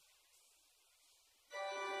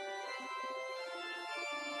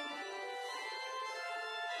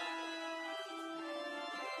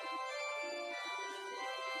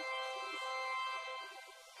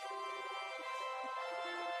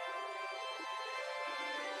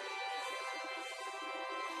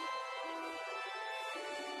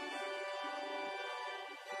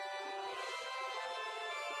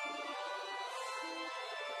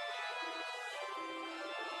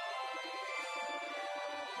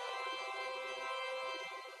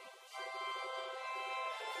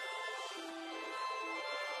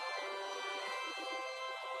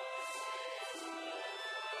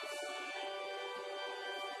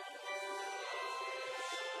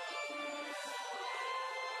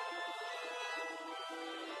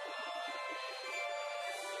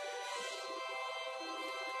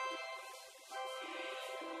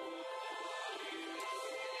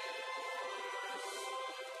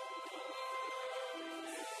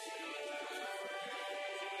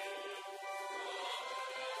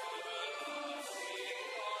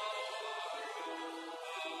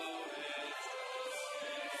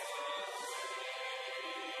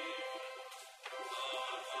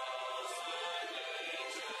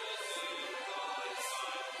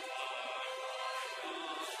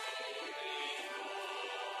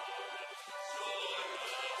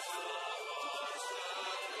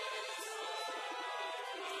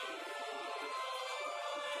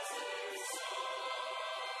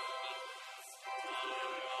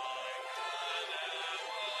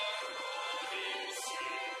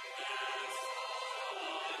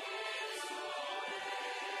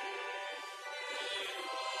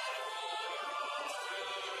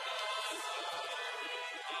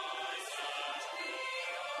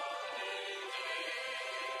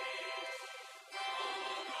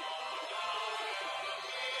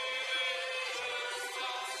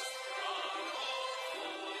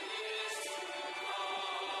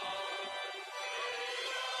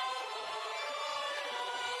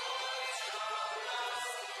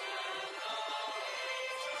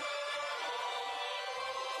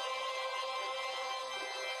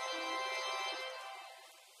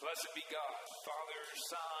Blessed be God, Father,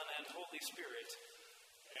 Son, and Holy Spirit.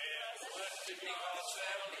 And blessed be God's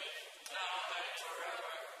family, now and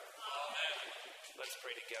forever. Amen. Let's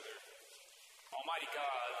pray together. Almighty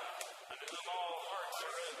God, unto whom all hearts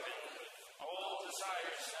are open, all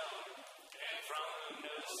desires known, and from whom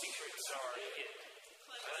no secrets are hid,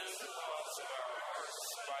 cleanse the thoughts of our hearts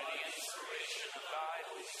by the inspiration of thy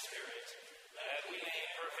Holy Spirit, that we may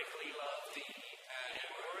perfectly love thee and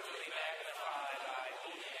worthily magnify thy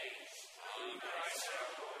holy name. Through Christ our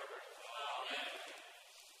Lord. Amen.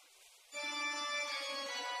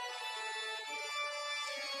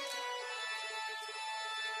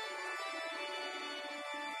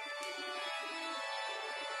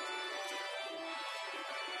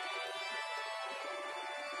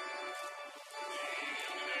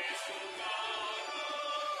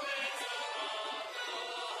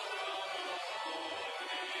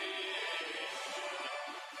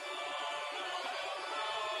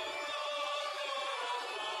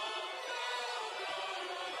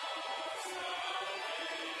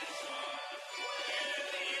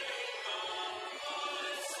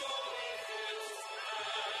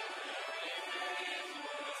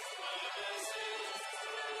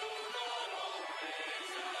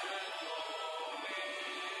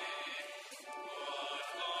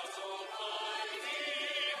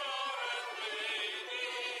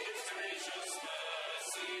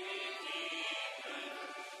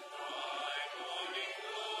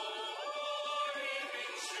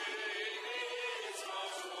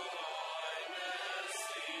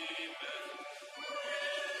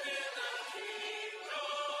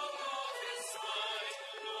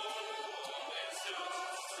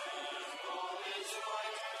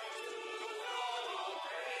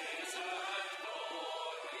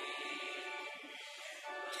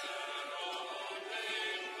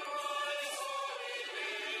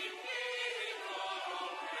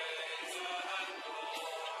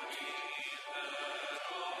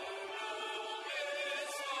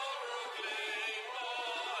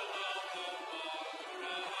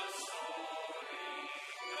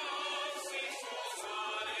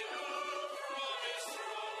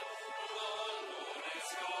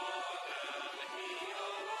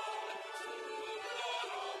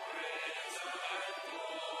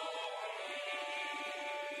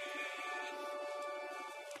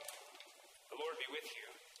 With you.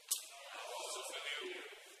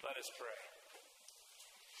 Let us pray.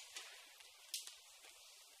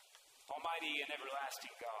 Almighty and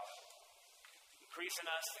everlasting God, increase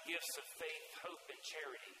in us the gifts of faith, hope, and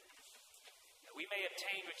charity, that we may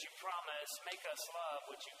obtain what you promise, make us love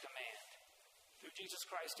what you command. Through Jesus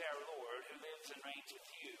Christ our Lord, who lives and reigns with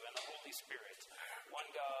you and the Holy Spirit, one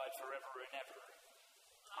God, forever and ever.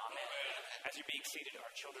 Amen. As you're being seated,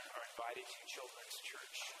 our children are invited to Children's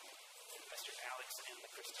Church. Mr. Alex and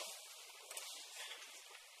the Crystal.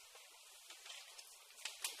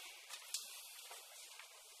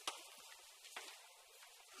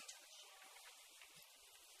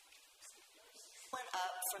 Went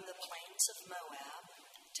up from the plains of Moab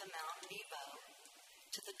to Mount Nebo,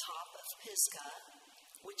 to the top of Pisgah,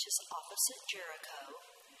 which is opposite Jericho,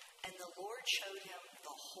 and the Lord showed him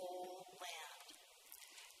the whole land,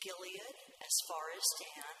 Gilead as far as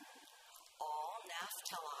Dan, all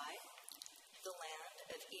Naphtali, the land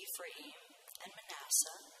of Ephraim and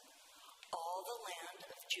Manasseh, all the land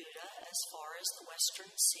of Judah as far as the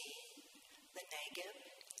western sea, the Negeb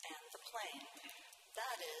and the plain,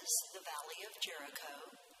 that is, the valley of Jericho,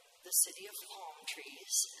 the city of palm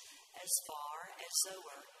trees, as far as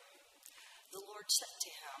Zoar. The Lord said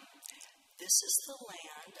to him, "This is the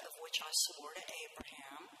land of which I swore to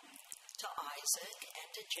Abraham, to Isaac, and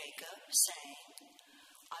to Jacob, saying,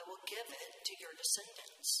 I will give it to your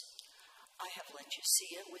descendants. I have let you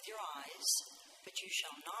see it with your eyes, but you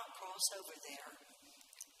shall not cross over there."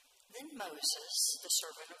 Then Moses, the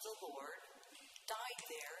servant of the Lord, died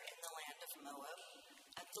there in the land of Moab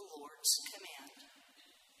at the Lord's command.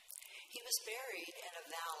 He was buried in a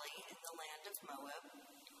valley in the land of Moab,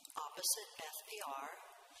 opposite Beth-peor,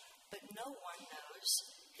 but no one knows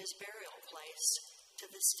his burial place to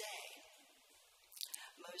this day.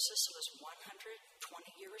 Moses was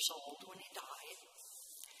 120 years old when he died.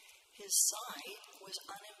 His sight was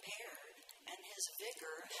unimpaired, and his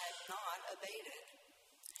vigor had not abated.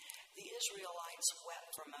 The Israelites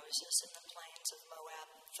wept for Moses in the plains of Moab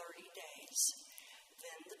 30 days.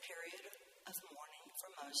 Then the period of mourning for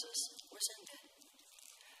Moses was ended.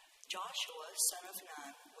 Joshua, son of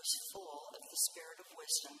Nun, was full of the spirit of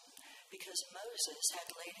wisdom, because Moses had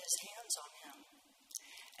laid his hands on him.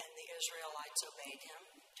 And the Israelites obeyed him,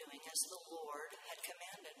 doing as the Lord had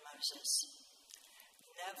commanded Moses.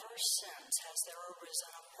 Never since has there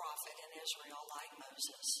arisen a prophet in Israel like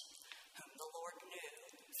Moses, whom the Lord knew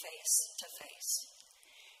face to face.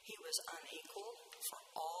 He was unequaled for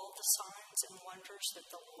all the signs and wonders that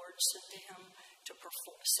the Lord sent him to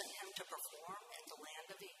perform in the land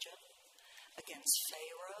of Egypt, against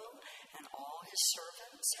Pharaoh and all his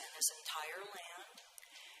servants and his entire land,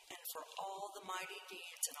 and for all the mighty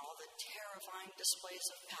deeds and all the terrifying displays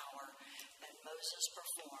of power that Moses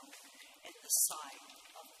performed in the sight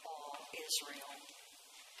of all Israel.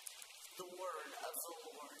 The word of the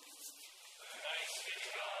Lord. Thanks be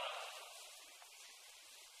to God.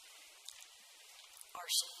 Our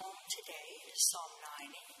psalm today is Psalm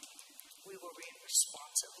 90. We will read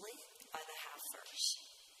responsively by the half verse.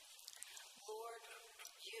 Lord,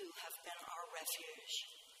 you have been our refuge.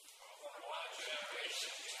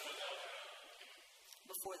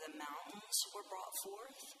 Before the mountains were brought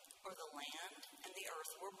forth, or the land and the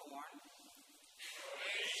earth were born,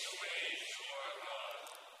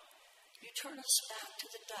 you turn us back to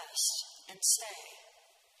the dust and say,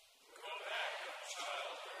 Go back,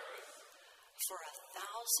 child earth. for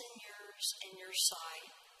 1,000 years in your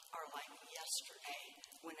sight are like yesterday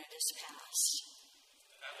when it is past.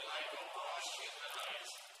 And like a wash in the night,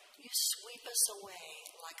 You sweep us away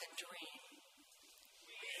like a dream.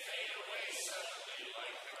 we fade away suddenly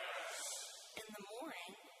like the grass. In the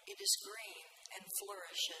morning it is green and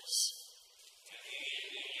flourishes. In the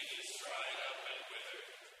evening it is dried up and withered.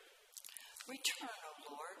 Return, O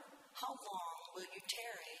Lord, how long will you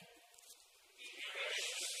tarry? Be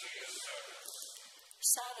gracious to your servants.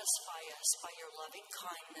 Satisfy us by your loving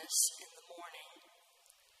kindness in the morning.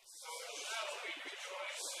 So shall we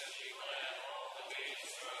rejoice and be glad all the days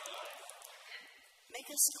of our life. Make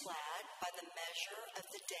us glad by the measure of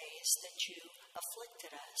the days that you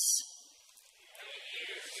afflicted us. And the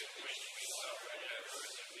years in which we suffered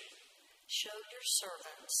adversity, Show your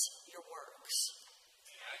servants your works.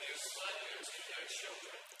 and your splendor to their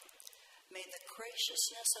children. May the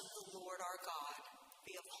graciousness of the Lord our God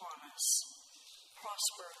be upon us.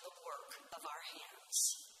 Prosper the work of our hands.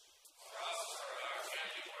 Prosper our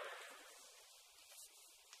handiwork.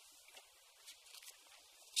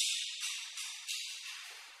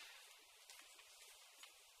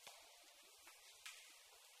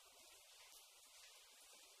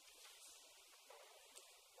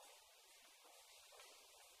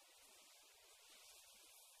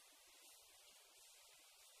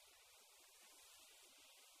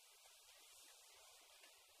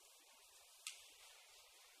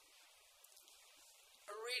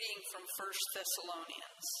 A reading from 1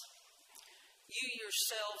 Thessalonians. You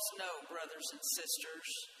yourselves know, brothers and sisters,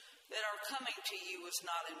 that our coming to you was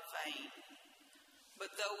not in vain.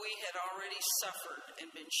 But though we had already suffered and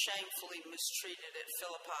been shamefully mistreated at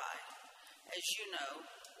Philippi, as you know,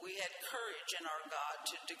 we had courage in our God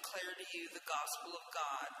to declare to you the gospel of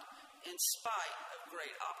God in spite of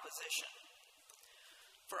great opposition.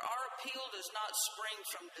 For our appeal does not spring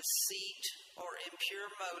from deceit or impure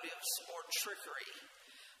motives or trickery,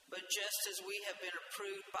 but just as we have been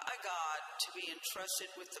approved by God to be entrusted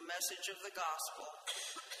with the message of the gospel,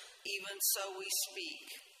 even so we speak,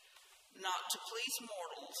 not to please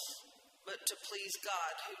mortals, but to please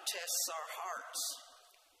God who tests our hearts.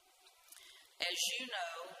 As you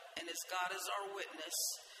know, and as God is our witness,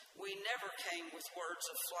 we never came with words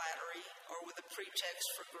of flattery or with a pretext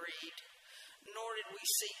for greed, nor did we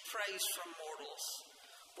seek praise from mortals,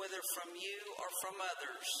 whether from you or from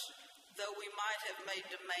others, though we might have made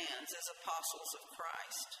demands as apostles of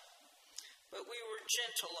Christ. But we were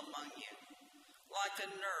gentle among you, like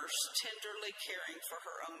a nurse tenderly caring for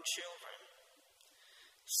her own children.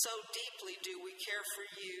 So deeply do we care for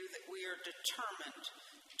you that we are determined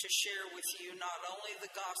to share with you not only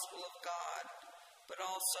the gospel of God, but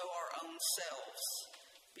also our own selves,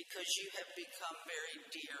 because you have become very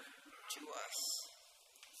dear to us.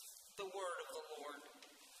 The word of the Lord.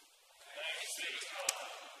 Thanks be to God.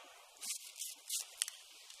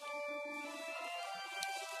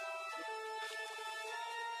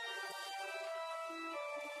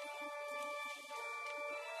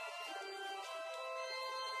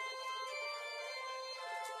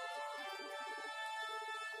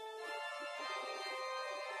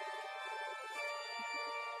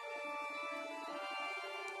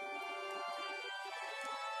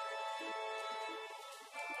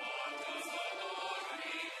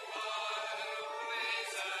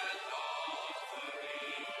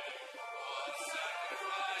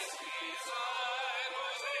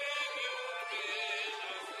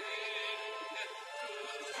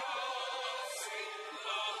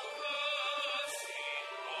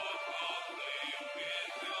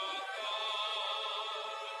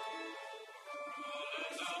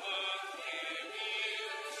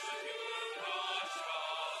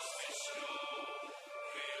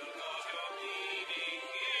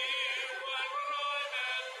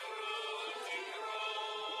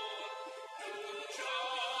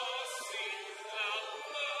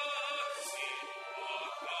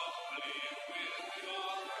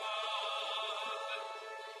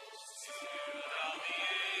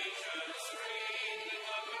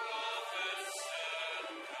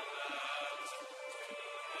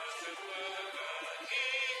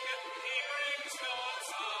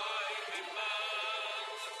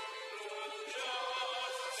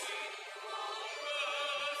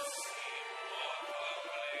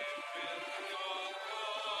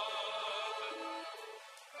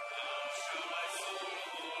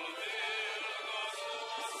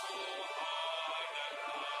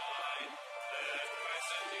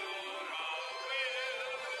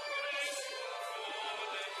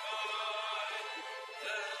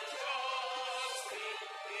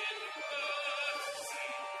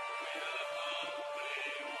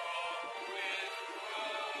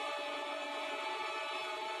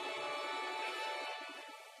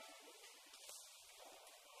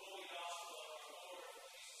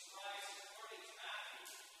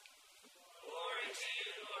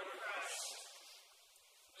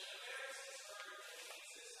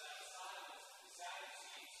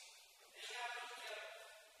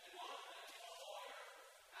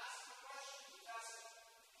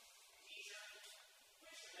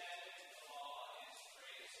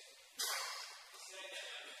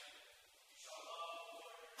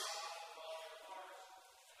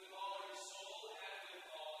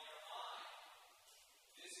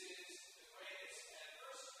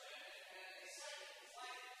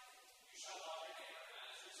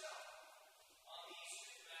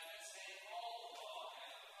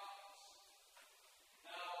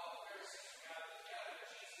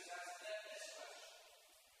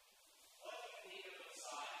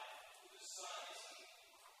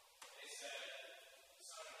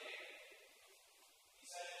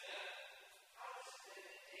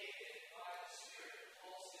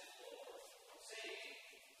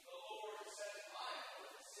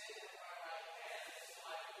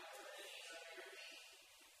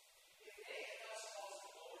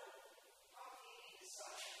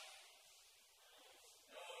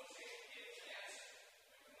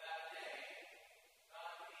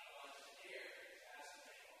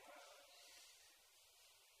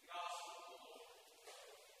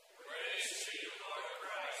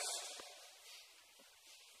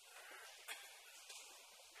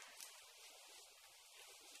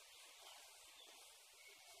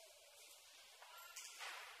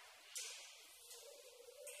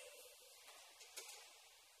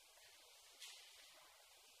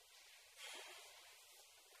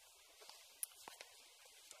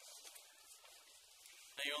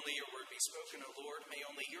 May only your word be spoken, O Lord. May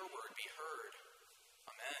only your word be heard.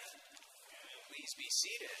 Amen. Please be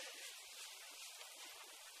seated.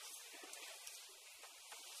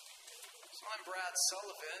 So I'm Brad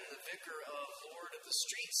Sullivan, the vicar of Lord of the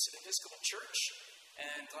Streets Episcopal Church,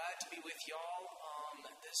 and glad to be with y'all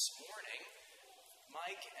this morning.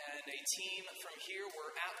 Mike and a team from here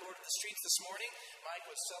were at Lord of the Streets this morning. Mike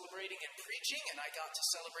was celebrating and preaching, and I got to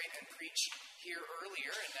celebrate and preach here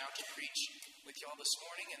earlier, and now to preach with y'all this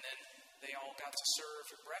morning. And then they all got to serve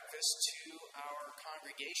breakfast to our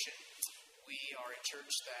congregation. We are a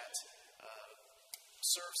church that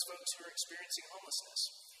serves folks who are experiencing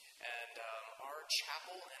homelessness. And our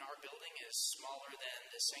chapel and our building is smaller than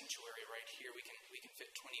the sanctuary right here. We can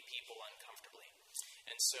fit 20 people uncomfortably.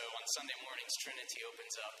 And so on Sunday mornings, Trinity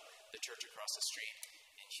opens up the church across the street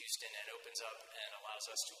in Houston and opens up and allows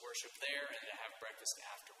us to worship there and to have breakfast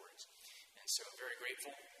afterwards. And so I'm very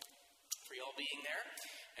grateful for y'all being there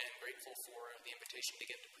and grateful for the invitation to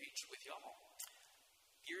get to preach with y'all.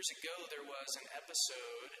 Years ago, there was an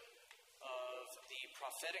episode of the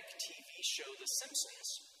prophetic TV show The Simpsons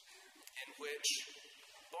in which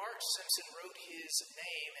Bart Simpson wrote his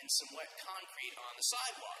name in some wet concrete on the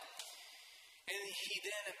sidewalk. And he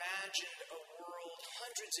then imagined a world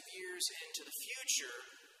hundreds of years into the future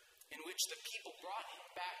in which the people brought him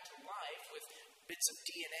back to life with bits of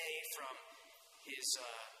DNA from his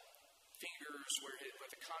fingers where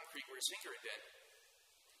the concrete where his finger had been.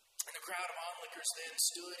 And the crowd of onlookers then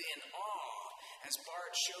stood in awe as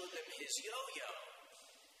Bart showed them his yo-yo.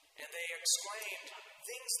 And they exclaimed,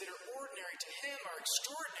 "Things that are ordinary to him are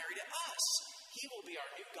extraordinary to us. He will be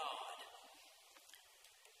our new God."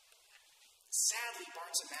 Sadly,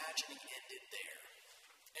 Bart's imagining ended there.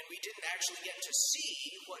 And we didn't actually get to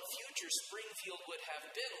see what future Springfield would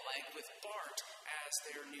have been like with Bart as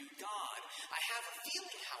their new God. I have a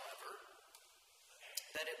feeling, however,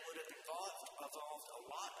 that it would have evolved a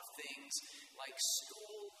lot of things like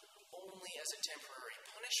school only as a temporary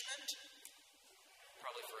punishment,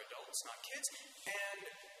 probably for adults, not kids, and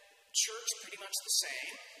church pretty much the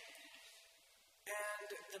same, and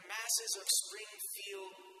the masses of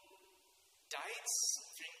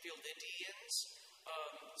Springfieldians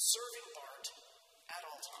serving Bart at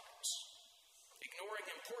all times, ignoring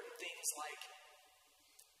important things like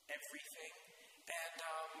everything, and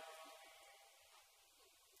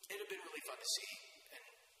it had been really fun to see, and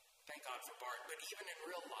thank God for Bart. But even in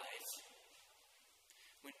real life,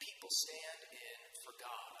 when people stand in for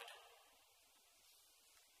God,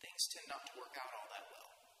 things tend not to work out all that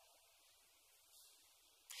well.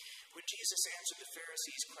 When Jesus answered the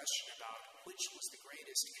Pharisees' question about which was the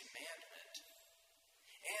greatest commandment,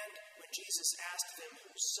 and when Jesus asked them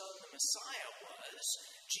whose son the Messiah was,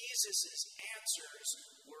 Jesus' answers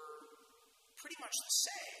were pretty much the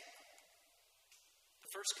same. The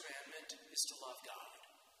The first commandment is to love God.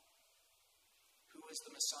 Who is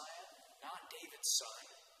the Messiah? Not David's son,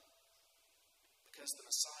 because the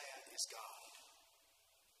Messiah is God.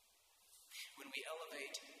 When we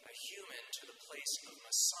elevate a human to the place of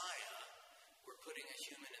Messiah, we're putting a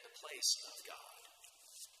human in the place of God.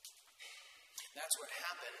 That's what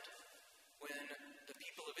happened when the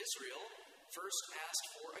people of Israel first asked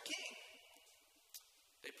for a king.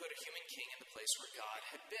 They put a human king in the place where God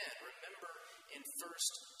had been. Remember in 1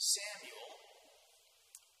 Samuel,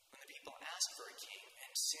 when the people asked for a king,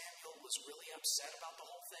 and Samuel was really upset about the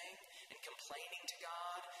whole thing and complaining to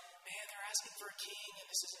God, man, they're asking for a king and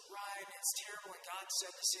this isn't right and it's terrible. And God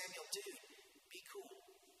said to Samuel, dude, be cool.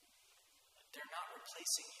 They're not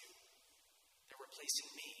replacing you. They're replacing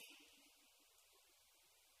me.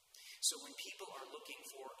 So when people are looking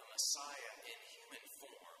for a Messiah in human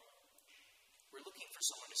form, we're looking for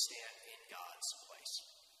someone to stand in God's place.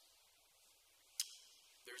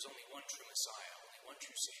 There's only one true Messiah, only one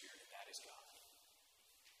true Savior, and that is God.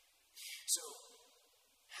 So,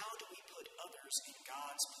 how do we put others in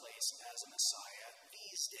God's place as a Messiah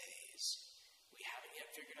these days? We haven't yet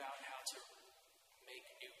figured out how to make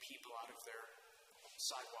new people out of their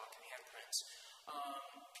sidewalk and handprints.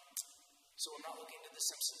 So I'm not looking to The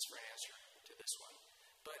Simpsons for an answer to this one.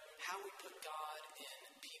 But how we put God in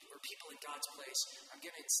people in God's place, I'm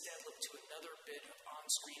going to instead look to another bit of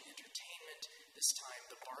on-screen entertainment, this time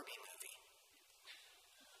the Barbie movie.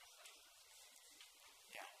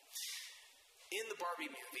 Yeah. In the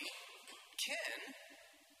Barbie movie, Ken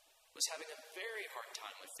was having a very hard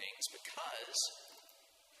time with things because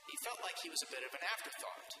he felt like he was a bit of an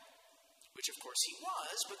afterthought, which of course he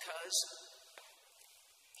was because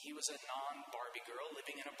he was a non-Barbie girl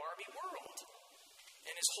living in a Barbie world.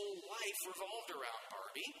 And his whole life revolved around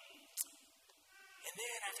Barbie. And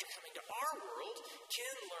then after coming to our world,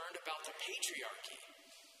 Ken learned about the patriarchy.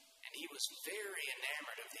 And he was very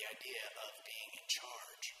enamored of the idea of being in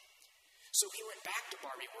charge. So he went back to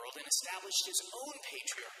Barbie world and established his own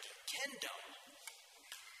patriarchy, Kendom.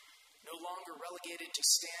 No longer relegated to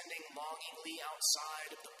standing longingly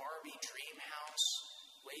outside of the Barbie dream house,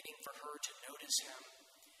 waiting for her to notice him,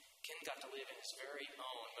 Ken got to live in his very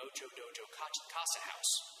own Mojo Dojo Casa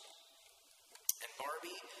house. And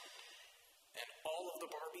Barbie and all of the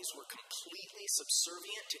Barbies were completely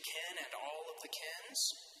subservient to Ken and all of the Kens.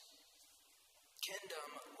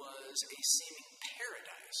 Kendom was a seeming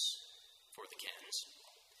paradise for the Kens,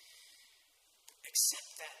 except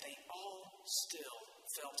that they all still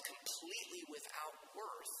felt completely without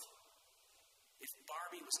worth if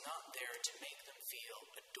Barbie was not there to make them feel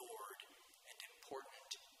adored and important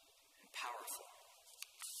and powerful.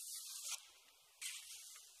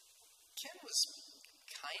 Ken was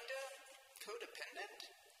kinda codependent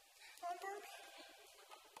on Barbie.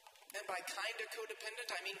 And by kinda codependent,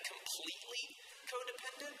 I mean completely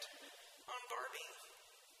codependent on Barbie.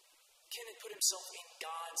 Ken had put himself in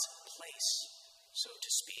God's place, so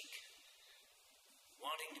to speak,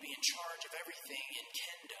 wanting to be in charge of everything in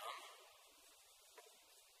Kendom.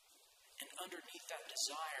 And underneath that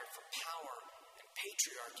desire for power and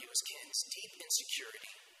patriarchy was Ken's deep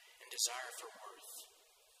insecurity and desire for worth.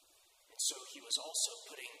 And so he was also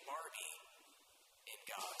putting Barbie in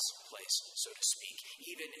God's place, so to speak,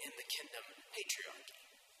 even in the Kendom patriarchy.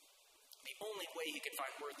 The only way he could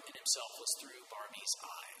find worth in himself was through Barbie's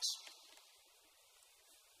eyes.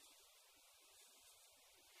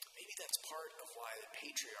 Maybe that's part of why the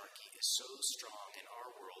patriarchy is so strong in our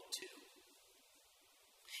world too.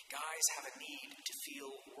 Guys have a need to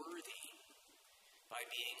feel worthy by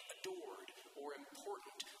being adored or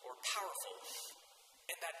important or powerful.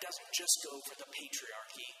 And that doesn't just go for the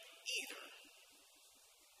patriarchy either.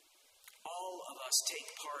 All of us take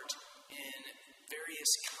part in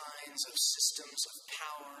various kinds of systems of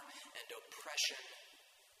power and oppression,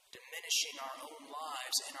 diminishing our own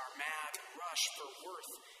lives in our mad rush for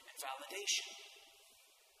worth and validation.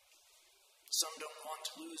 Some don't want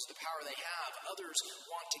to lose the power they have. Others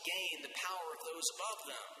want to gain the power of those above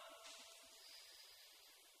them.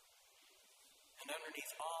 And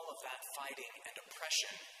underneath all of that fighting and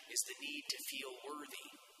oppression is the need to feel worthy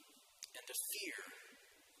and the fear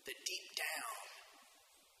that deep down,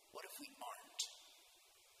 what if we aren't?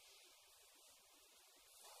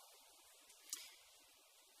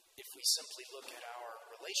 If we simply look at our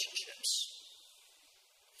relationships,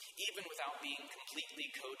 even without being completely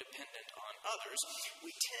codependent on others, we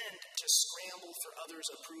tend to scramble for others'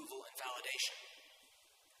 approval and validation.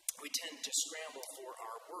 We tend to scramble for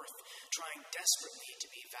our worth, trying desperately to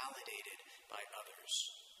be validated by others.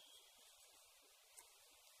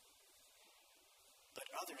 But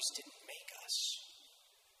others didn't make us.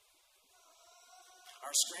 Our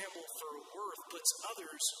Our scramble for worth puts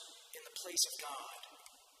others in the place of God,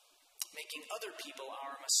 making other people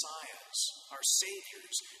our messiahs, our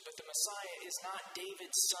saviors. But the Messiah is not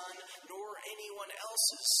David's son, nor anyone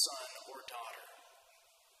else's son or daughter.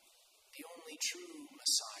 The only true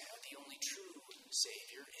Messiah, the only true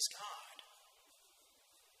Savior is God.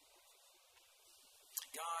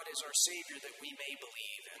 God is our Savior that we may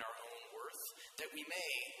believe in our own worth, that we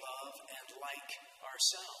may love and like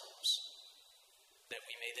ourselves, that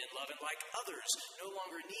we may then love and like others, no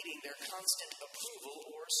longer needing their constant approval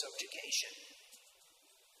or subjugation.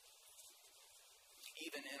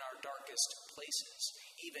 Even in our darkest places,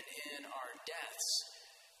 even in our deaths,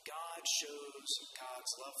 God shows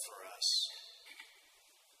God's love for us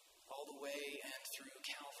all the way and through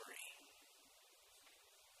Calvary.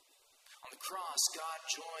 On the cross, God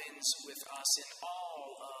joins with us in all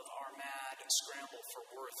of our mad scramble for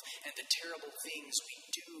worth and the terrible things we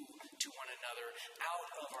do to one another out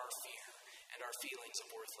of our fear and our feelings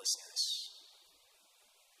of worthlessness.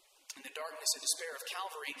 In the darkness and despair of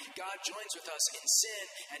Calvary, God joins with us in sin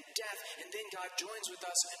and death, and then God joins with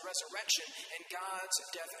us in resurrection, and God's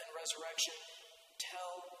death and resurrection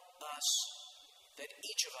tell us that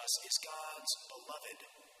each of us is God's beloved,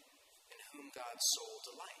 in whom God's soul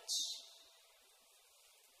delights.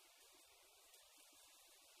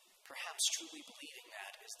 Perhaps truly believing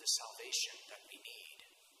that is the salvation that we need.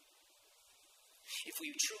 If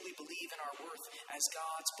we truly believe in our worth as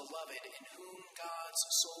God's beloved, in whom God's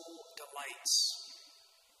soul delights,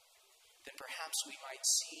 then perhaps we might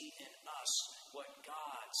see in us what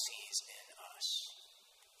God sees in us.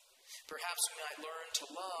 Perhaps we might learn to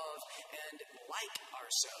love and like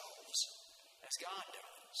ourselves as God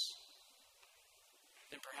does.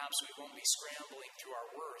 Then perhaps we won't be scrambling through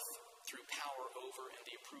our worth, through power over and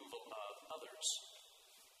the approval of others.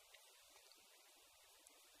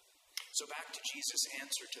 So back to Jesus'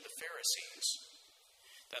 answer to the Pharisees,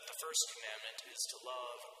 that the first commandment is to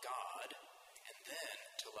love God and then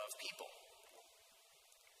to love people.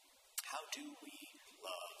 How do we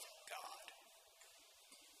love God?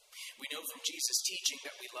 We know from Jesus' teaching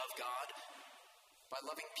that we love God by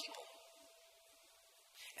loving people.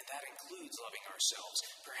 And that includes loving ourselves.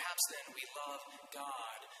 Perhaps then we love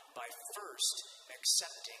God by first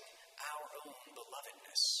accepting our own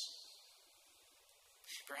belovedness.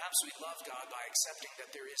 Perhaps we love God by accepting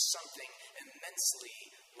that there is something immensely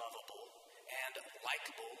lovable and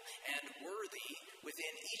likable and worthy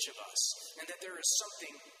within each of us, and that there is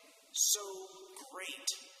something so great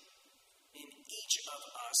in each of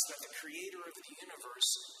us that the Creator of the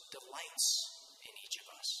universe delights in each of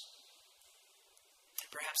us.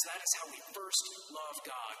 Perhaps that is how we first love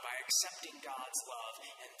God, by accepting God's love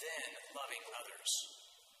and then loving others.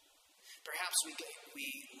 Perhaps we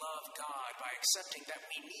love God by accepting that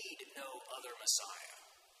we need no other Messiah.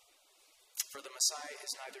 For the Messiah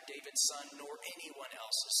is neither David's son nor anyone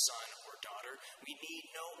else's son or daughter. We need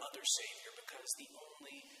no other Savior because the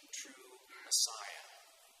only true Messiah,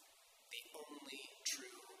 the only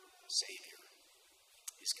true Savior,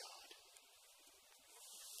 is God.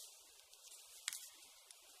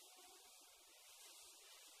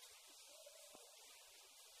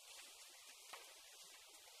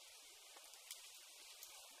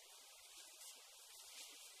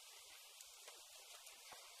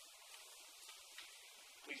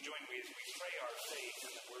 Please join me as we pray our faith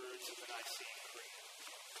in the words of the Nicene Creed.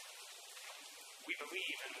 We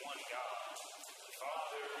believe in one God, the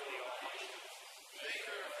Father, the Almighty,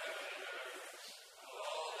 maker of heaven and earth, of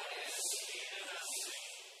all that is seen and unseen.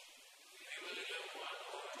 We believe in one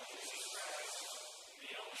Lord Jesus Christ,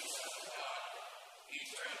 the only Son of God,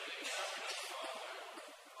 eternally incarnate Father,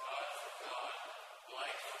 God from God,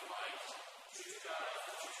 light from light, true God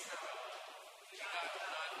from true God, begotten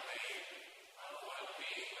not made, of one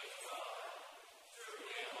being with the Father. Through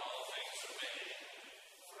him all things were made.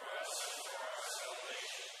 For us and for our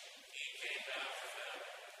salvation, he came down from heaven.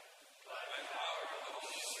 By the power of the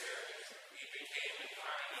Holy Spirit, he became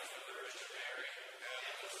incarnate from the Virgin Mary and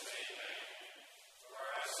was made man. For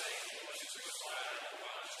our sake, he was crucified under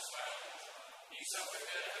Pontius Pilate. He suffered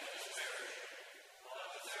death and was buried. On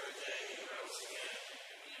the third day, he rose again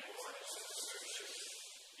in accordance with the Scriptures.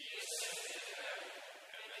 He ascended into heaven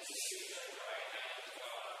and is seated at the right hand of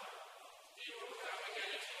God. He will come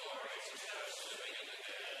again in glory to judge the living and the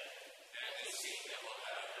dead, and his kingdom will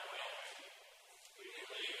have no end. We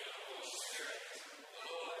believe in the Holy Spirit, the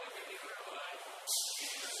Lord and giver of life. He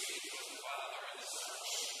proceeds from the Father and the Son.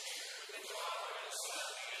 With the Father and the Son,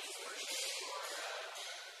 he is worshipped and glorified.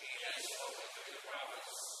 He has spoken through the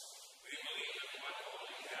prophets. We believe in one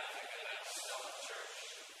holy Catholic and apostolic Church.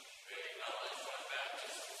 We acknowledge one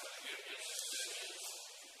baptism for the forgiveness of sins.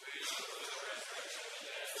 The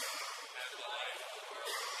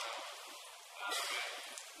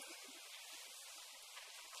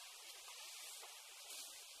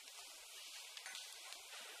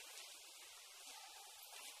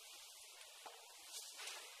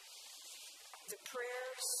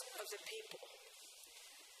prayers of the people.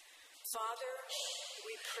 Father,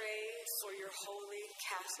 we pray for your holy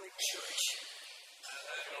Catholic Church.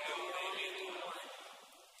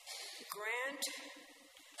 Grant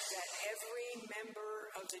that every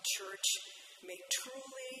member of the church may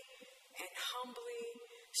truly and humbly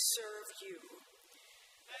serve you,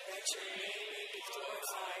 that your name may be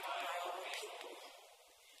glorified by all people.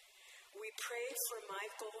 We pray for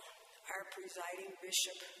Michael, our presiding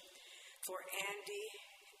bishop, for Andy,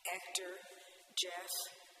 Hector, Jeff,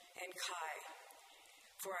 and Kai,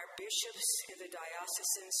 for our bishops in the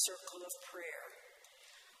Diocesan Circle of Prayer,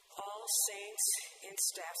 all saints in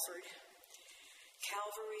Stafford,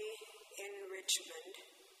 Calvary in Richmond,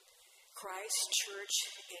 Christ Church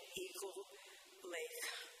in Eagle Lake,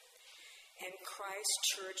 and Christ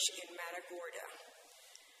Church in Matagorda,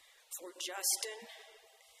 for Justin,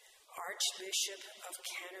 Archbishop of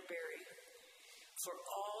Canterbury, for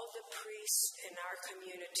all the priests in our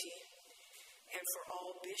community, and for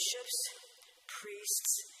all bishops,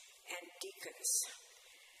 priests, and deacons,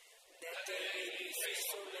 that they may be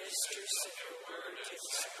faithful ministers of your word and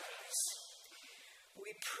sacraments.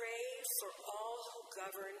 We pray for all who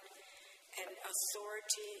govern and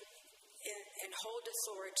hold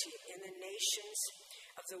authority in the nations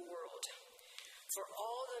of the world, for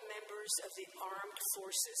all the members of the armed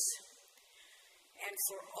forces, and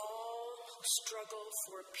for all who struggle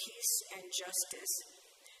for peace and justice,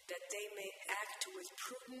 that they may act with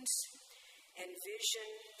prudence and vision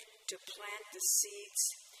to plant the seeds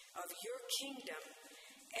of your kingdom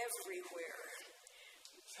everywhere,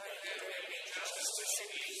 that there may be justice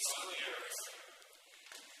and peace on earth.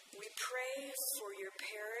 We pray for your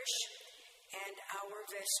parish and our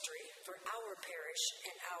vestry,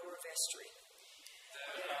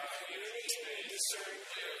 that our community may discern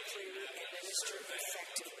clearly and minister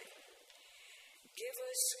effectively. Give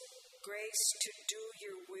us grace to do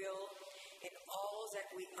your will in all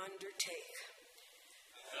that we undertake.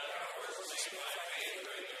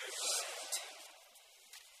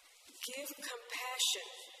 Give compassion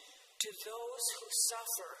to those who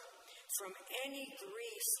suffer from any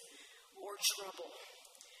grief or trouble,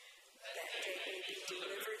 that they may be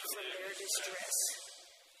delivered from their distress.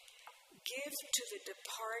 Give to the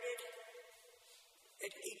departed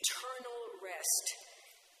an eternal rest,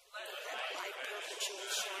 that light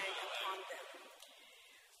perpetually shine upon them.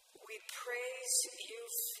 We praise you,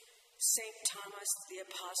 St. Thomas the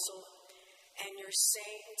Apostle, and your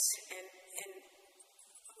saints, and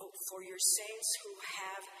for your saints who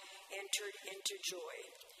have entered into joy,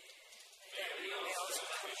 that we may also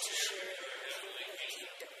come to share in the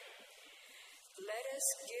kingdom. Let us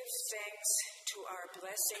give thanks to our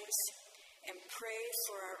blessings and pray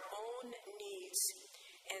for our own needs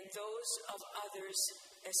and those of others,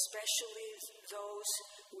 especially those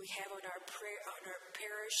we have on our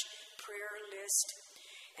parish prayer list,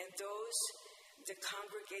 and those the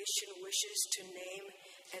congregation wishes to name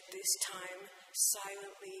at this time,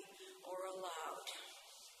 silently or aloud.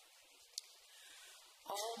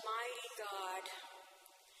 Almighty God,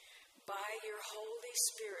 by your Holy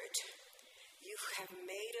Spirit, you have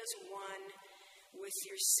made us one with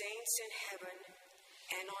your saints in heaven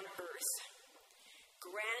and on earth.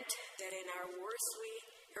 Grant that in our earthly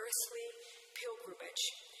pilgrimage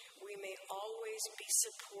we may always be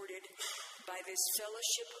supported by this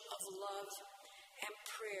fellowship of love and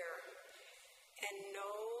prayer, and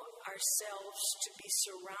know ourselves to be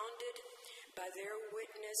surrounded by their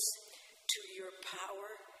witness to your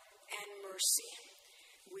power and mercy.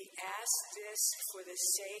 We ask this for the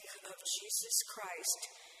sake of Jesus Christ,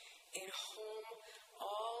 in whom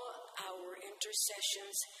all our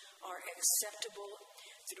intercessions are acceptable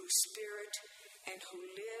through Spirit, and who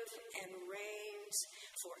live and reigns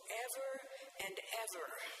forever and ever.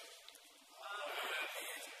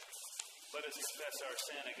 Amen. Let us confess our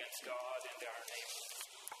sin against God and our neighbor.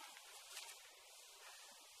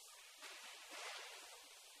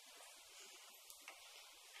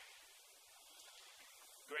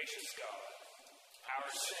 Gracious God, our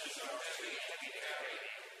sins are too heavy to carry,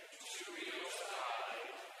 too real to hide,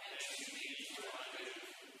 and too deep to undo.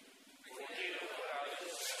 Forgive what our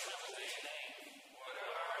lips tremble to name, what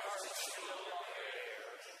our hearts still long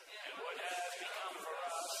bear, and what has become for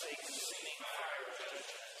us a consuming fire of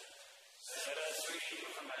judgment. Set us free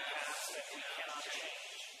from a past that we cannot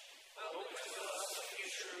change. Open to us a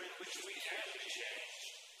future in which we can be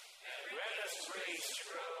changed. And grant us grace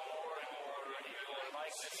to grow more your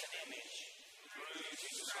likeness and image, through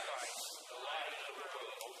Jesus Christ, the light of the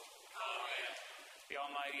world. Amen. The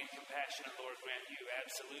Almighty and compassionate Lord grant you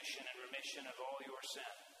absolution and remission of all your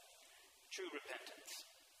sin, true repentance,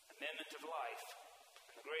 amendment of life,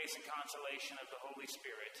 and the grace and consolation of the Holy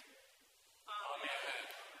Spirit. Amen.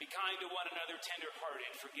 Be kind to one another,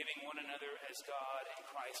 tender-hearted, forgiving one another as God and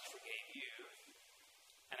Christ forgave you.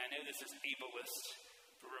 And I know this is ableist,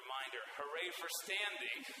 but reminder, hooray for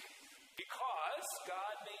standing, because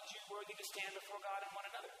God made you worthy to stand before God and one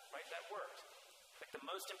another. Right? That worked. But the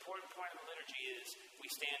most important part of the liturgy is we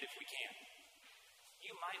stand if we can.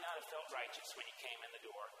 You might not have felt righteous when you came in the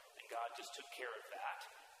door, and God just took care of that.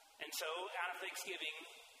 And so, out of thanksgiving,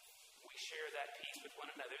 we share that peace with one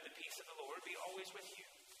another. The peace of the Lord be always with you.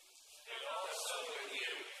 And also with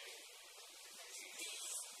you.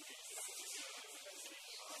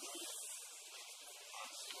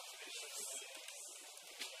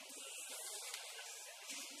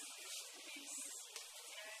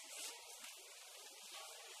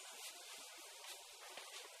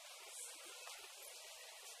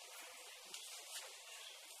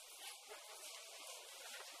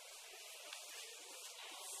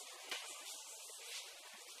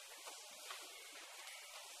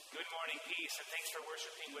 Good morning, peace, and thanks for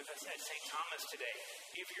worshiping with us at St. Thomas today.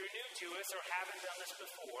 If you're new to us or haven't done this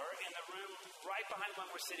before, in the room right behind the one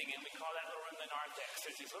we're sitting in, we call that little room the narthex.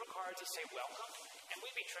 There's these little cards that say welcome, and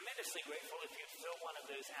we'd be tremendously grateful if you'd fill one of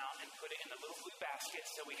those out and put it in the little blue basket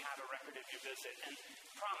so we have a record of your visit. And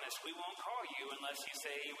promise, we won't call you unless you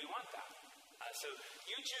say we want that. So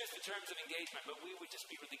you choose the terms of engagement, but we would just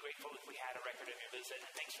be really grateful if we had a record of your visit.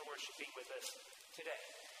 And thanks for worshiping with us today.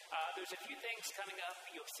 There's a few things coming up.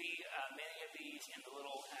 You'll see many of these in the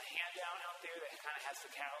little handout out there that kind of has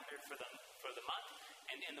the calendar for the month,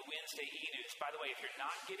 and in the Wednesday e-news. By the way, if you're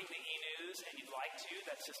not getting the e-news and you'd like to,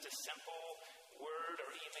 that's just a simple word or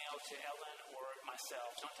email to Ellen or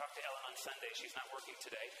myself. Don't talk to Ellen on Sunday. She's not working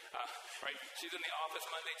today. Right? She's in the office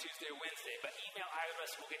Monday, Tuesday, or Wednesday. But email either of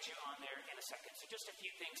us. We'll get you on there in a second. So just a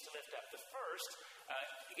few things to lift up. The first,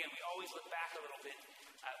 again, we always look back a little bit.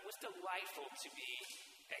 It was delightful to be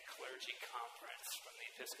at clergy conference from the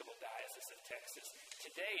Episcopal Diocese of Texas.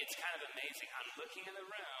 Today, it's kind of amazing. I'm looking in the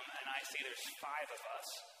room, and I see there's 5 of us,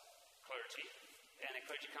 clergy. And at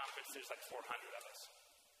clergy conference, there's like 400 of us,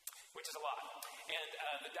 which is a lot. And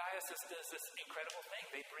the diocese does this incredible thing.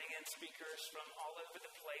 They bring in speakers from all over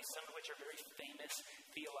the place, some of which are very famous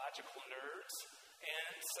theological nerds,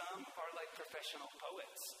 and some are like professional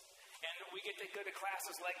poets. And we get to go to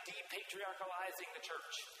classes like Depatriarchalizing the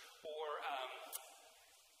Church, or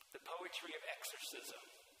the poetry of exorcism.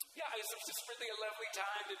 Yeah, it's just really a lovely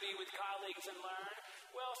time to be with colleagues and learn,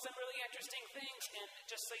 well, some really interesting things. And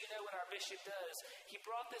just so you know what our bishop does, he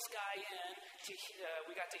brought this guy in,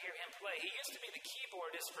 we got to hear him play. He used to be the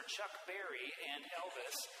keyboardist for Chuck Berry and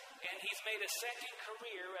Elvis, and he's made a second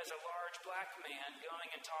career as a large black man going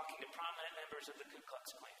and talking to prominent members of the Ku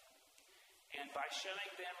Klux Klan. And by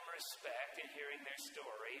showing them respect and hearing their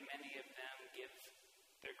story, many of them give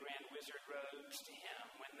their grand wizard robes to him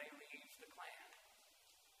when they leave the Klan.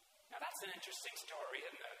 Now that's an interesting story,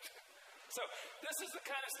 isn't it? So this is the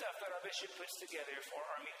kind of stuff that our bishop puts together for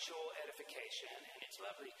our mutual edification, and it's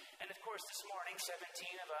lovely. And of course, this morning, 17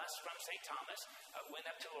 of us from St. Thomas went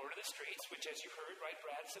up to Lord of the Streets, which, as you heard, right,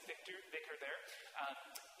 Brad's the vicar there,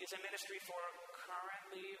 is a ministry for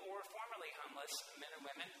currently or formerly homeless men and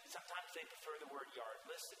women. Sometimes they prefer the word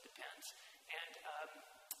yardless, it depends. And I'm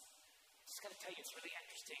just going to tell you, it's really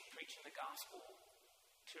interesting preaching the gospel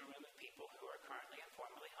to a room of people who are currently and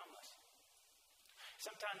formerly homeless.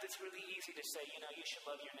 Sometimes it's really easy to say, you should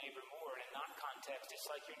love your neighbor more, and in non-context, it's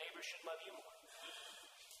like your neighbor should love you more.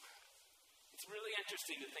 It's really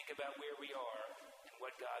interesting to think about where we are and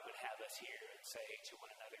what God would have us hear and say to one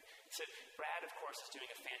another. So Brad, of course, is doing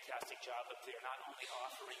a fantastic job up there, not only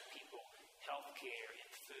offering people health care and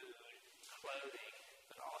food, clothing,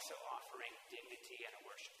 but also offering dignity and a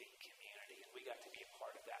worshiping community. And we got to be a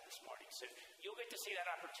part of that this morning. So you'll get to see that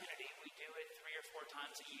opportunity. We do it 3 or 4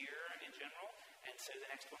 times a year in general. And so the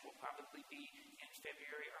next one will probably be in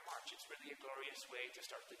February or March. It's really a glorious way to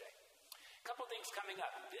start the day. A couple things coming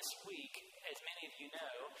up. This week, as many of you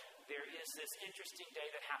know, there is this interesting day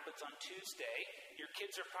that happens on Tuesday. Your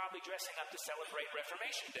kids are probably dressing up to celebrate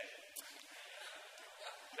Reformation Day.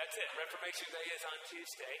 That's it. Reformation Day is on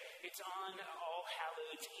Tuesday. It's on All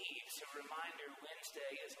Hallows Eve. So reminder,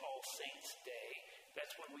 Wednesday is All Saints Day.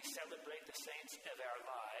 That's when we celebrate the saints of our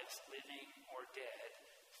lives, living or dead,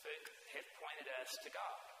 who have pointed us to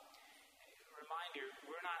God. Reminder,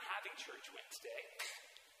 we're not having church Wednesday.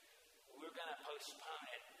 We're going to postpone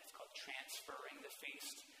it. It's called transferring the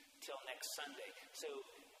feast to until next Sunday. So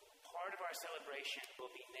part of our celebration will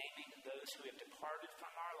be naming those who have departed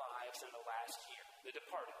from our lives in the last year, the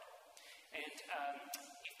departed. And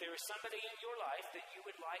if there is somebody in your life that you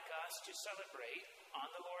would like us to celebrate on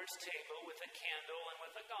the Lord's table with a candle and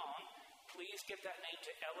with a gong, please give that name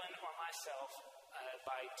to Ellen or myself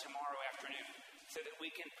by tomorrow afternoon so that we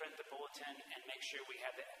can print the bulletin and make sure we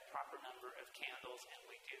have the proper number of candles and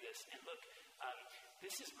we do this. And look,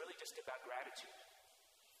 this is really just about gratitude.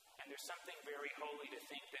 And there's something very holy to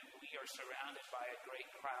think that we are surrounded by a great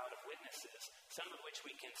crowd of witnesses, some of which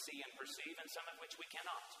we can see and perceive and some of which we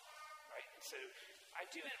cannot. Right? So I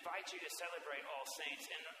do invite you to celebrate All Saints.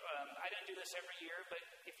 And I don't do this every year, but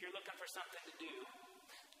if you're looking for something to do,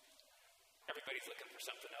 everybody's looking for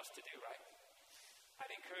something else to do, right?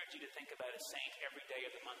 I'd encourage you to think about a saint every day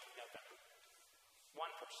of the month of November.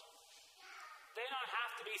 One person. They don't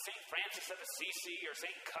have to be St. Francis of Assisi or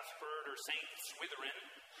St. Cuthbert or St. Swithin.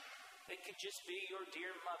 They could just be your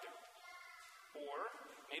dear mother. Or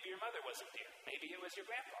maybe your mother wasn't dear. Maybe it was your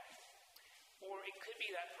grandpa. Or it could be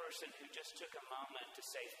that person who just took a moment to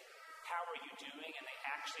say, how are you doing? And they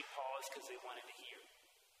actually paused because they wanted to hear.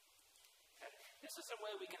 This is a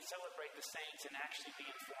way we can celebrate the saints and actually be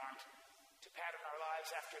informed to pattern our lives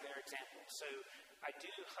after their example. So I do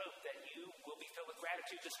hope that you will be filled with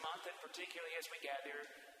gratitude this month, and particularly as we gather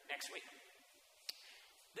next week.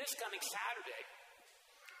 This coming Saturday,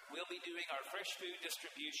 we'll be doing our fresh food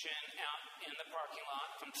distribution out in the parking lot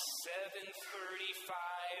from 7:35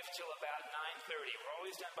 till about 9:30. We're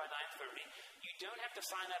always done by 9:30. You don't have to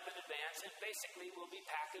sign up in advance, and basically we'll be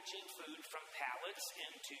packaging food from pallets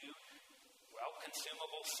into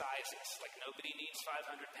consumable sizes. Like nobody needs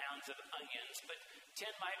 500 pounds of onions, but 10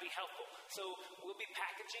 might be helpful. So we'll be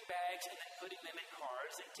packaging bags and then putting them in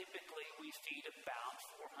cars, and typically we feed about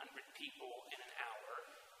 400 people in an hour,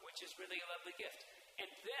 which is really a lovely gift. And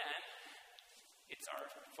then it's our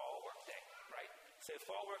fall workday, right? So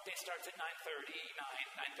fall workday starts at 9:30.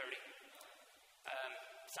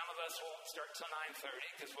 Some of us won't start till 9:30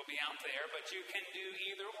 because we'll be out there, but you can do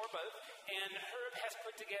either or both. And Herb has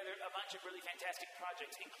put together a bunch of really fantastic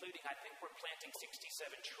projects, including, I think we're planting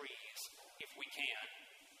 67 trees, if we can.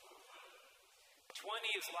 20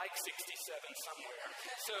 is like 67 somewhere.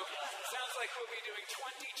 So sounds like we'll be doing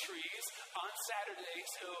 20 trees on Saturday.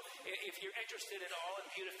 So if you're interested at all in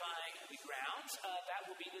beautifying the grounds, that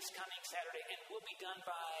will be this coming Saturday, and we'll be done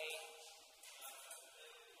by...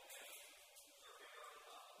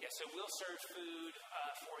 Yeah, so we'll serve food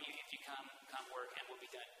for you if you come work, and we'll be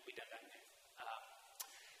done that noon.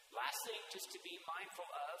 Last thing just to be mindful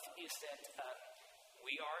of is that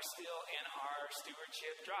we are still in our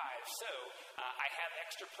stewardship drive. So I have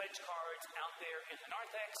extra pledge cards out there in the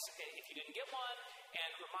narthex if you didn't get one. And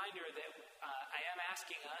reminder that I am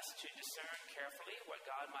asking us to discern carefully what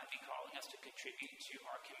God might be calling us to contribute to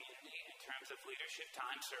our community in terms of leadership,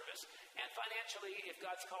 time, service, and financially if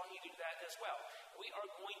God's calling you to do that as well. We are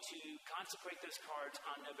going to consecrate those cards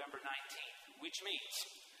on November 19th, which means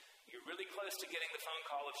you're really close to getting the phone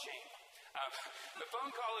call of shame. The phone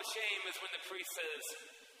call of shame is when the priest says,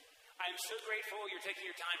 I'm so grateful you're taking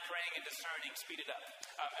your time praying and discerning. Speed it up.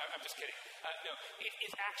 I'm just kidding. No, it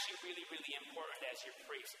is actually really, really important as your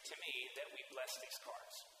priest to me that we bless these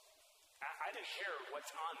cards. I don't care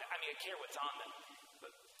what's on them. I mean, I care what's on them.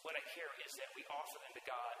 But what I care is that we offer them to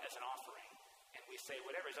God as an offering. And we say,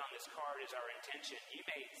 whatever's on this card is our intention.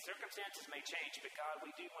 Circumstances may change, but God,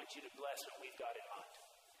 we do want you to bless what we've got in mind.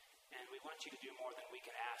 And we want you to do more than we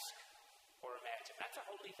can ask or imagine. That's a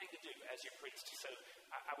holy thing to do as your priest. So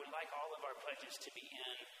I would like all of our pledges to be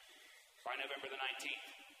in by November the 19th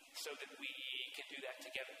so that we can do that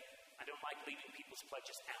together. I don't like leaving people's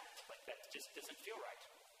pledges out. Like that just doesn't feel right.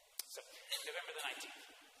 So November the 19th.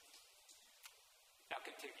 Now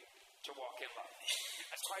continue to walk in love.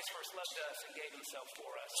 As Christ first loved us and gave himself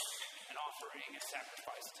for us, an offering and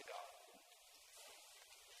sacrifice to God.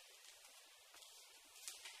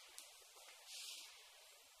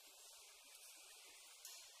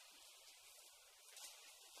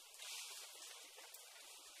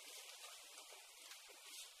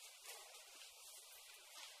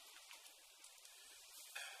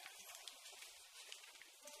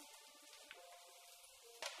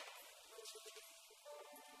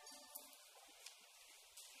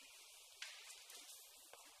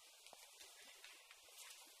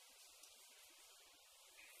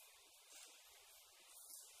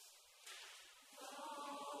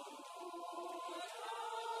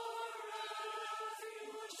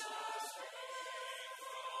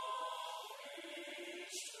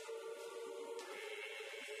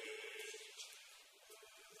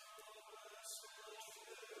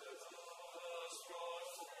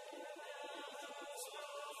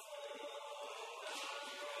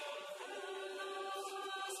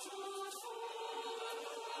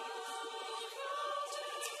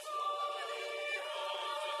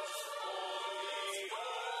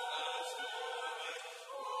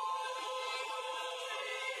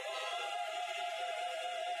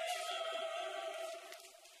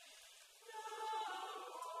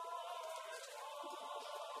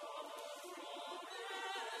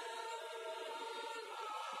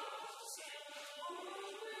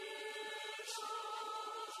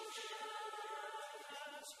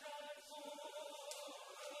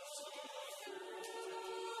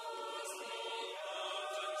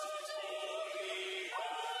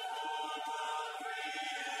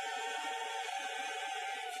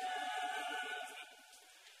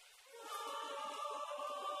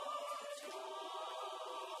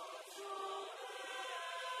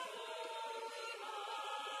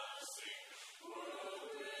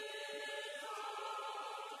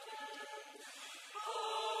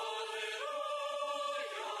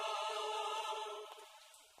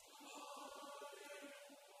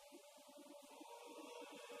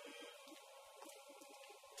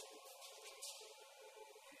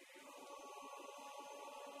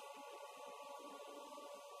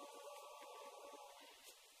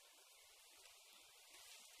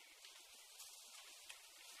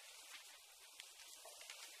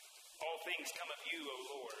 All things come of you, O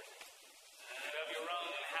Lord, and of your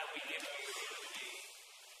own have we given you.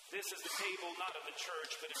 This is the table not of the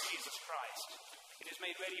church, but of Jesus Christ. It is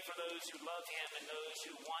made ready for those who love him and those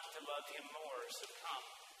who want to love him more. So come,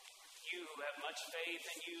 you who have much faith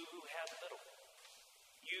and you who have little.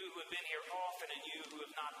 You who have been here often and you who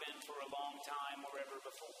have not been for a long time or ever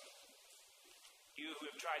before. You who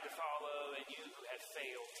have tried to follow and you who have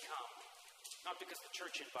failed, come. Not because the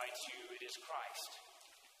church invites you, it is Christ.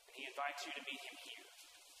 And he invites you to meet him here.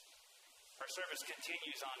 Our service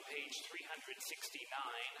continues on page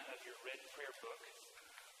 369 of your red prayer book.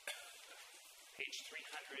 Page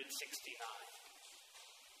 369.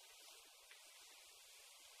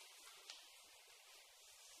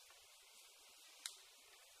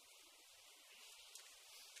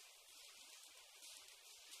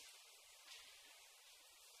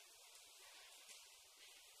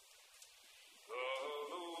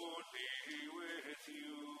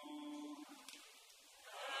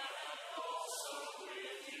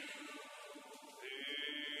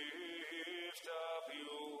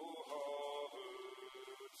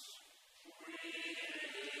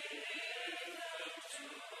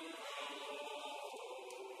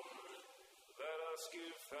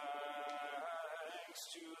 Give thanks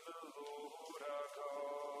to the Lord our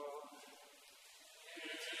God.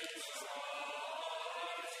 It is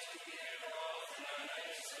right to give all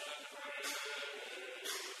thanks and praise.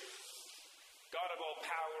 God of all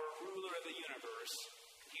power, ruler of the universe,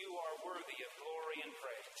 you are worthy of glory and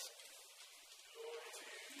praise.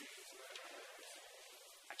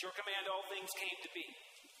 At your command all things came to be.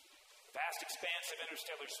 The vast expanse of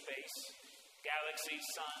interstellar space, galaxies,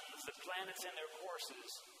 suns, the planets and their courses,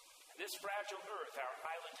 and this fragile earth, our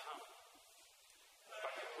island home.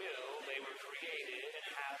 By your will, they were created and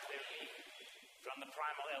have their being. From the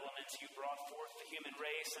primal elements, you brought forth the human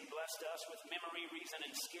race and blessed us with memory, reason,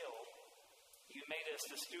 and skill. You made us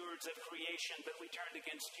the stewards of creation, but we turned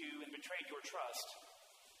against you and betrayed your trust.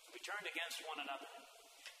 We turned against one another.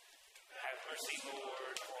 Have mercy,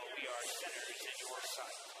 Lord, for we are sinners in your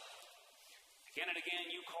sight. Again and again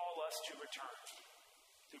you call us to return.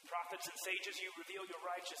 Through prophets and sages you reveal your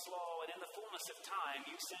righteous law, and in the fullness of time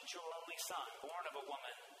you sent your only Son, born of a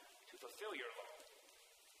woman, to fulfill your law,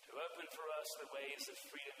 to open for us the ways of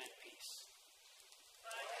freedom and peace.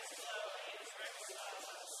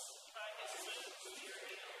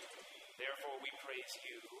 Therefore we praise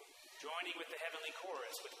you, joining with the heavenly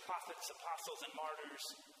chorus, with prophets, apostles, and martyrs,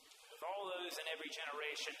 with all those in every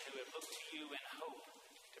generation who have looked to you in hope,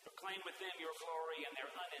 to proclaim with them your glory and their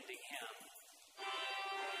unending hymn.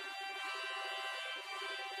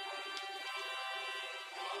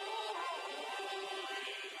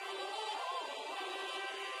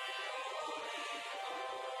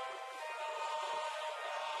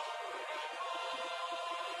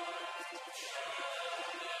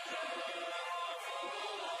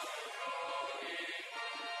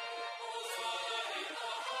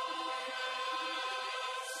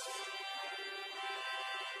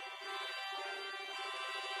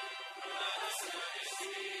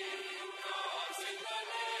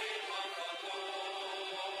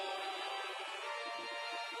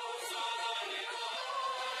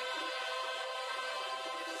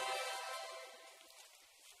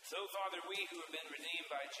 So, Father, we who have been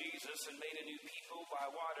redeemed by Jesus and made a new people by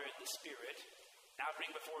water and the Spirit, now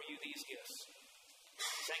bring before you these gifts.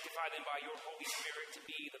 Sanctify them by your Holy Spirit to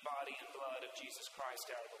be the body and blood of Jesus Christ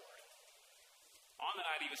our Lord. On the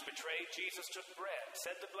night he was betrayed, Jesus took bread,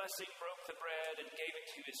 said the blessing, broke the bread, and gave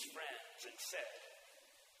it to his friends, and said,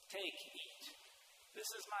 "Take, eat.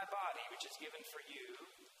 This is my body, which is given for you.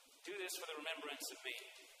 Do this for the remembrance of me."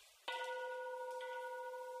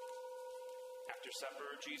 After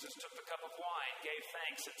supper, Jesus took the cup of wine, gave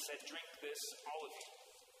thanks, and said, "Drink this, all of you.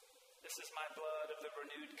 This is my blood of the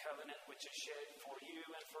renewed covenant, which is shed for you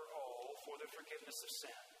and for all for the forgiveness of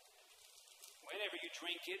sin. Whenever you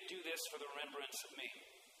drink it, do this for the remembrance of me."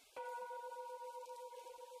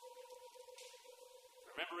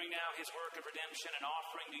 Remembering now his work of redemption and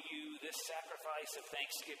offering to you this sacrifice of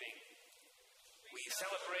thanksgiving, we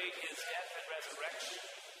celebrate his death and resurrection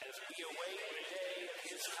as we await the day of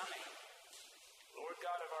his coming. Lord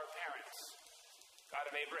God of our parents, God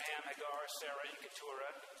of Abraham, Hagar, Sarah, and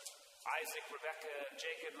Keturah, Isaac, Rebekah,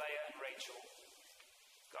 Jacob, Leah, and Rachel,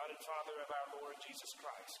 God and Father of our Lord Jesus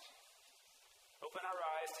Christ, open our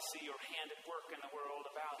eyes to see your hand at work in the world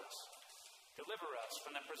about us. Deliver us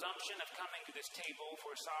from the presumption of coming to this table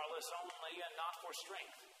for solace only and not for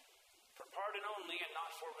strength, for pardon only and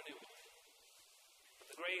not for renewal. With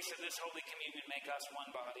the grace of this Holy Communion, make us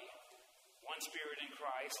one body, one Spirit in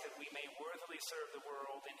Christ, that we may worthily serve the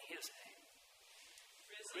world in his name.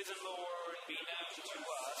 Risen Lord, be known to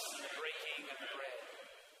us in the breaking of the bread.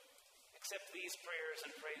 Accept these prayers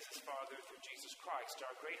and praises, Father, through Jesus Christ,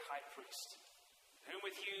 our great high priest, whom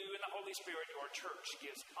with you and the Holy Spirit your church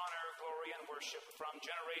gives honor, glory, and worship from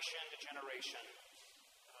generation to generation.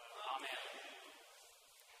 Amen.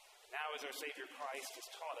 Now, as our Savior Christ has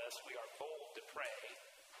taught us, we are bold to pray,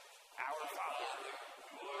 Our Father,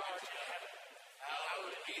 who art in heaven,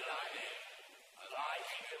 hallowed be thy name. Thy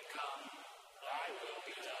kingdom come, thy will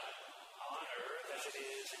be done, on earth as it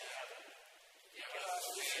is in heaven. Give us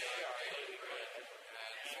this day our daily bread,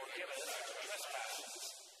 And forgive us our trespasses,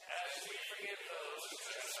 as we forgive those who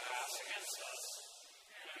trespass against us.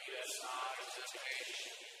 And lead us not into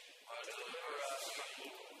temptation, but deliver us from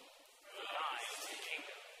evil. For thine is the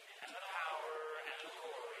kingdom, and the power, and the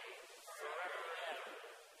glory, forever and ever.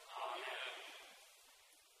 Amen.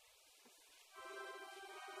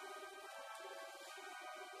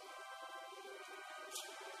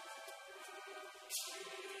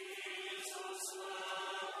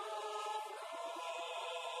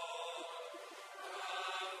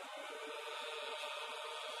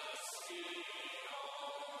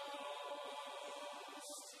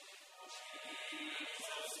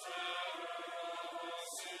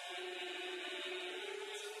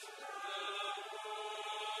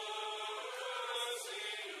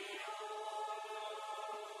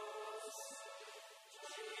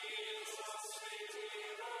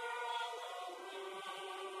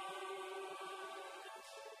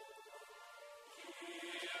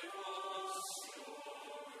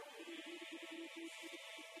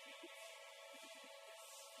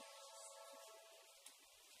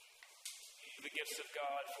 The gifts of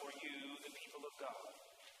God for you, the people of God.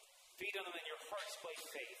 Feed on them in your hearts by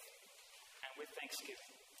faith and with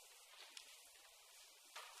thanksgiving.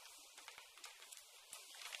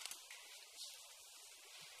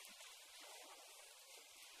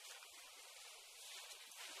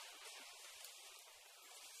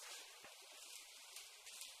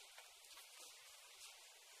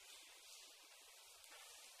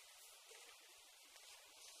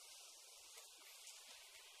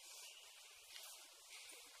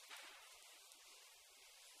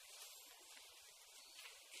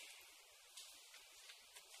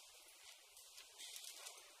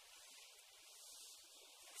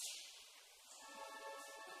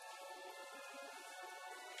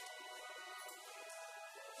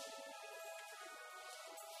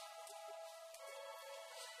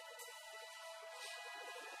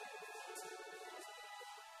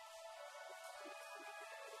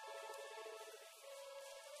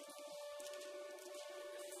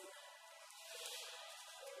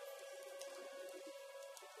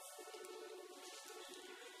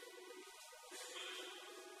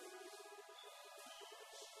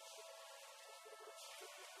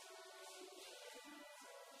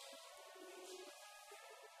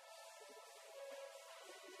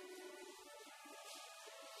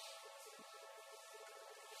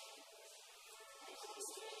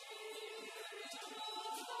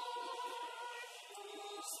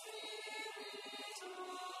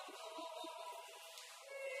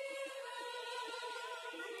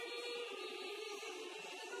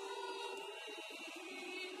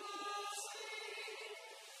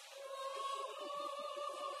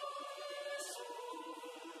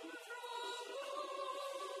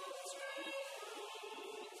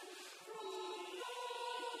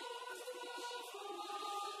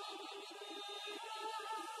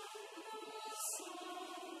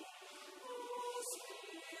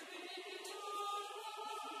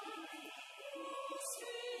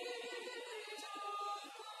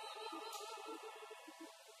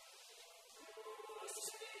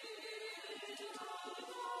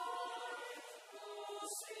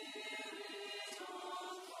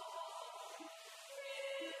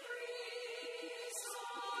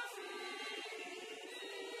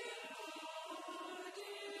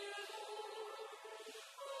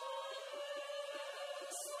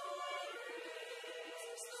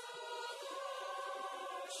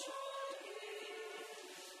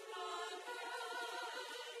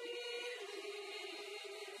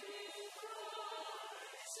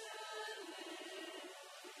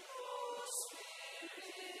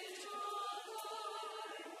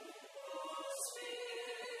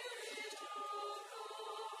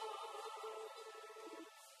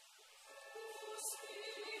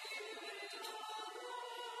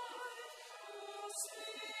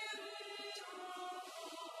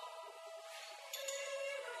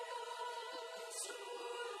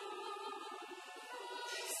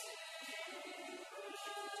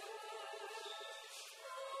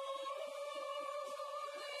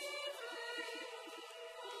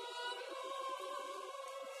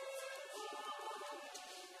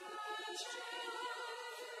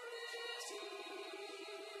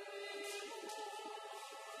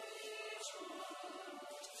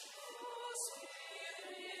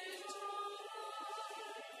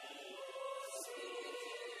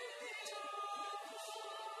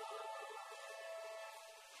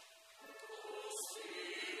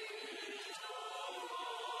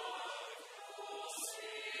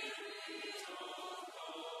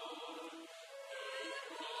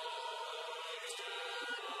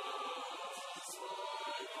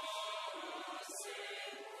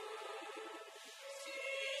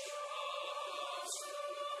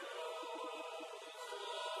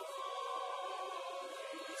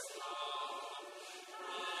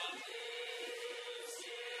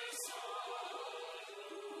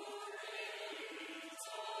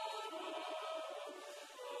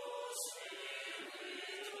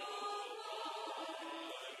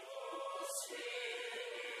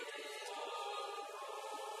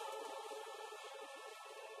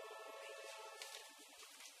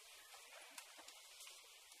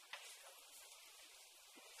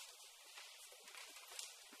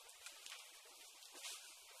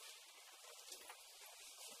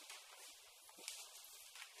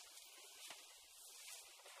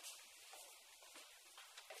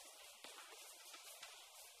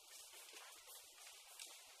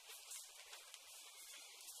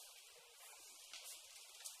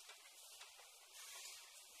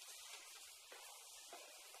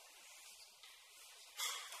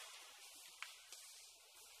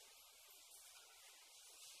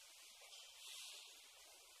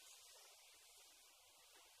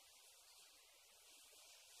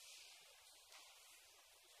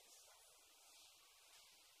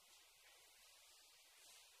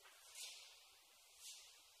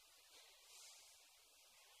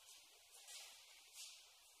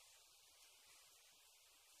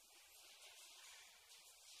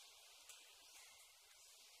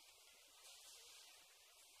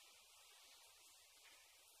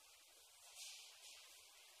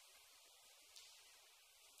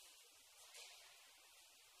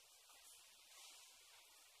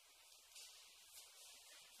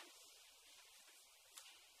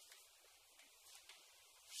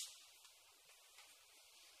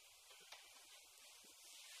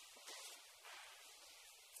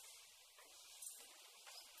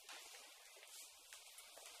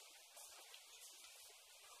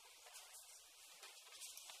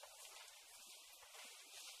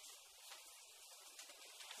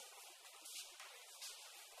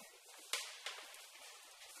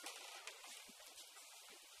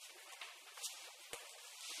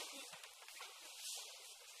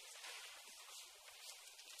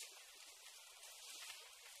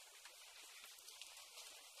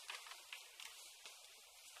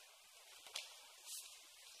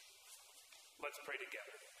 Let's pray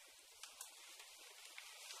together.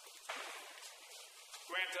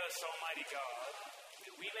 Grant us, Almighty God,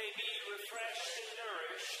 that we may be refreshed and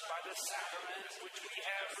nourished by the sacrament which we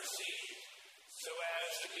have received, so as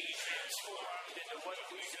to be transformed into what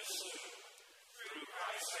we pursue. Through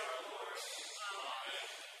Christ our Lord. Amen.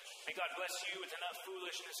 May God bless you with enough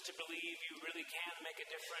foolishness to believe you really can make a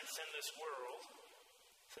difference in this world,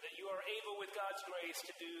 so that you are able, with God's grace,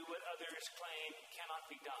 to do what others claim cannot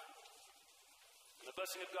be done. And the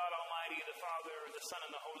blessing of God Almighty, the Father, the Son,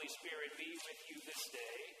 and the Holy Spirit be with you this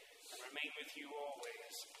day and remain with you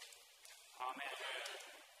always. Amen.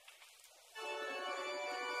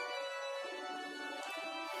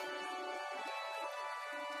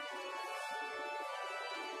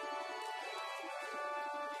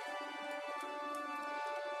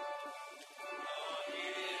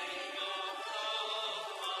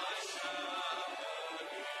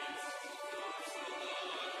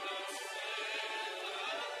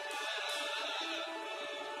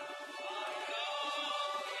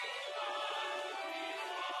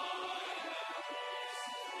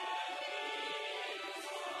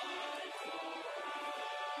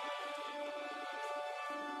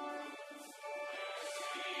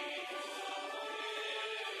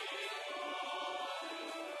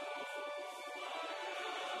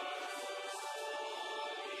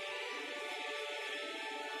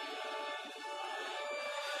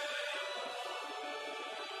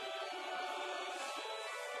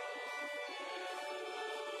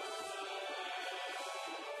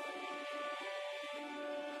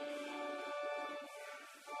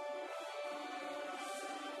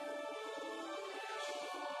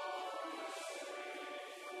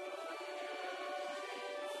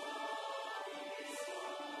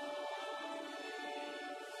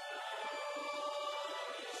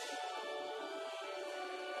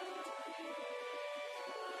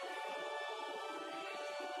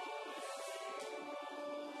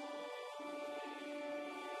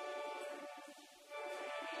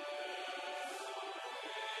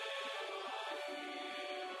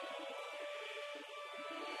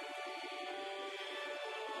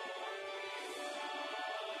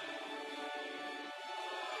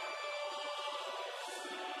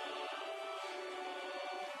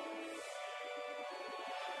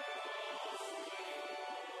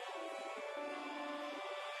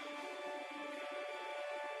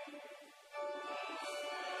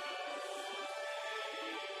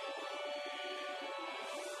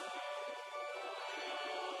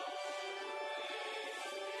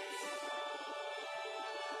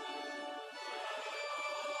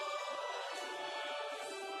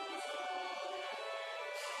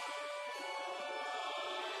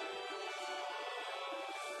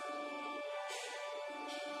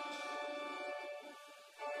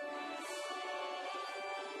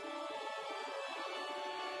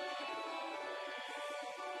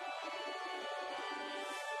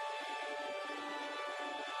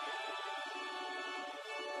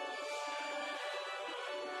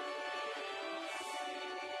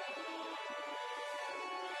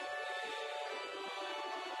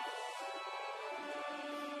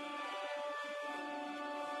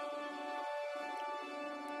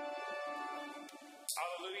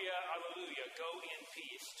 Alleluia. Go in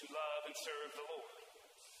peace to love and serve the Lord.